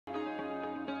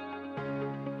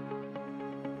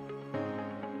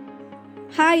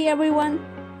Hi everyone!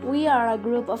 We are a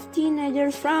group of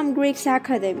teenagers from Griggs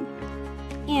Academy,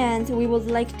 and we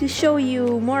would like to show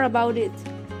you more about it.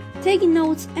 Take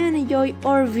notes and enjoy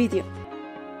our video.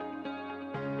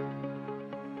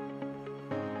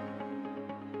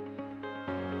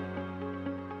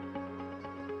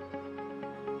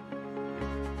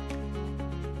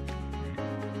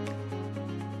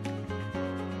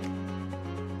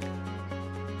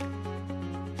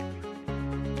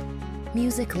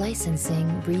 Music licensing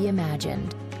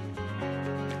reimagined.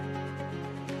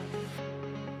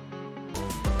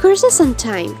 Courses on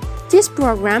Time. This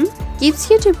program gives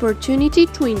you the opportunity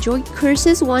to enjoy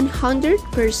courses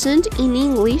 100% in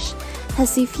English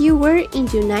as if you were in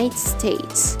the United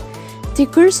States. The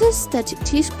courses that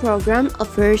this program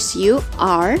offers you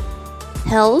are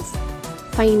Health,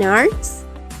 Fine Arts,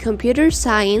 Computer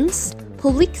Science,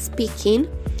 Public Speaking,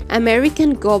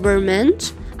 American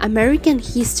Government, American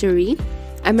History,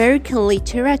 American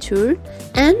Literature,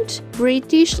 and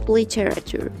British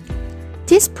Literature.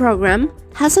 This program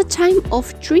has a time of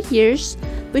 3 years,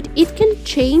 but it can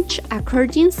change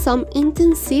according to some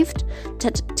intensives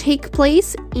that take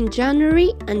place in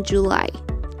January and July.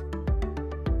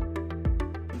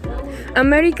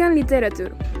 American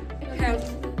Literature.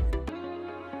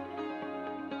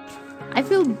 I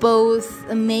feel both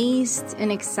amazed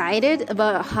and excited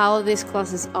about how these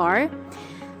classes are.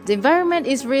 The environment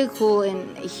is really cool,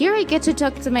 and here I get to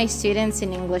talk to my students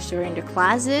in English during the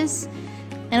classes,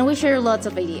 and we share lots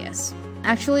of ideas.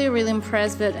 Actually, really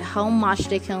impressed with how much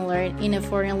they can learn in a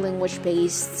foreign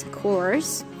language-based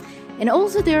course, and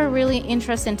also there are really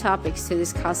interesting topics to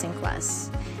discuss in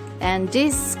class. And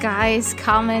these guys'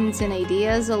 comments and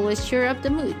ideas always cheer up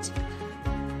the mood.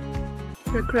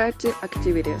 Recreative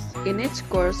activities. In each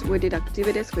course, we did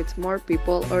activities with more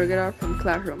people organized from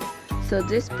classroom. So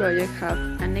this project have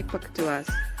an impact to us.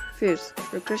 First,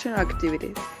 recreational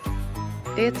activities.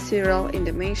 Each serial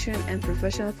animation and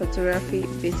professional photography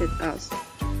visit us.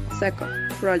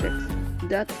 Second, projects.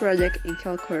 That project in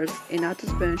health course in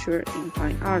artist venture in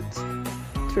fine arts.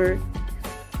 Third,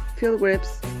 field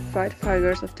trips, 5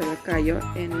 figures of Tabacayo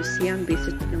and museum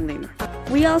visit in Lima.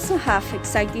 We also have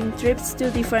exciting trips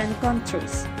to different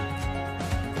countries.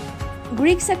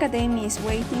 Griggs Academy is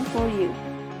waiting for you.